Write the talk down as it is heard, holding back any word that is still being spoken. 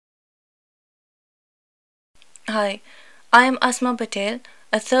Hi, I am Asma Patel,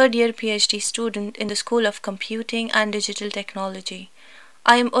 a third year PhD student in the School of Computing and Digital Technology.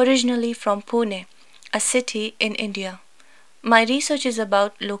 I am originally from Pune, a city in India. My research is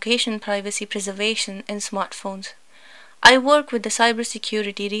about location privacy preservation in smartphones. I work with the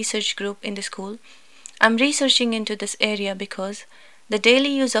cybersecurity research group in the school. I'm researching into this area because the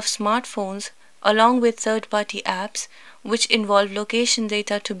daily use of smartphones, along with third party apps, which involve location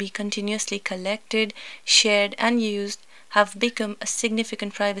data to be continuously collected, shared, and used, have become a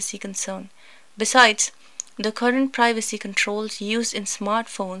significant privacy concern. Besides, the current privacy controls used in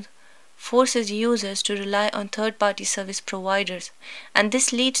smartphones forces users to rely on third party service providers, and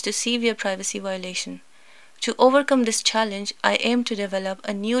this leads to severe privacy violation. To overcome this challenge, I aim to develop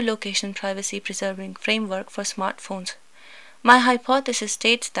a new location privacy preserving framework for smartphones. My hypothesis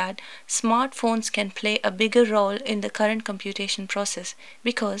states that smartphones can play a bigger role in the current computation process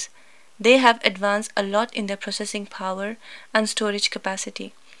because they have advanced a lot in their processing power and storage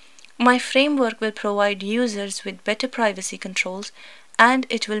capacity. My framework will provide users with better privacy controls and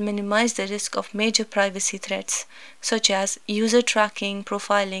it will minimize the risk of major privacy threats such as user tracking,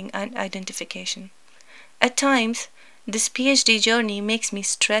 profiling, and identification. At times, this PhD journey makes me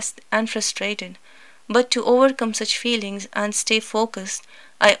stressed and frustrated, but to overcome such feelings and stay focused,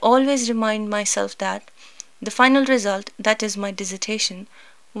 I always remind myself that the final result, that is my dissertation,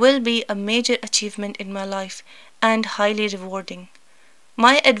 will be a major achievement in my life and highly rewarding.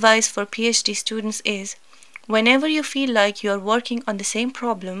 My advice for PhD students is whenever you feel like you are working on the same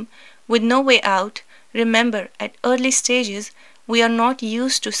problem with no way out, remember at early stages we are not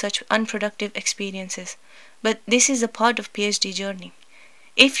used to such unproductive experiences, but this is a part of PhD journey.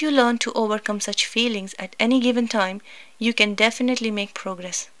 If you learn to overcome such feelings at any given time, you can definitely make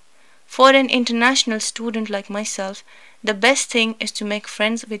progress. For an international student like myself, the best thing is to make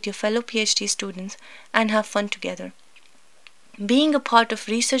friends with your fellow PhD students and have fun together. Being a part of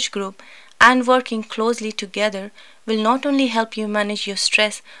research group and working closely together will not only help you manage your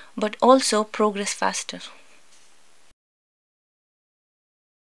stress but also progress faster.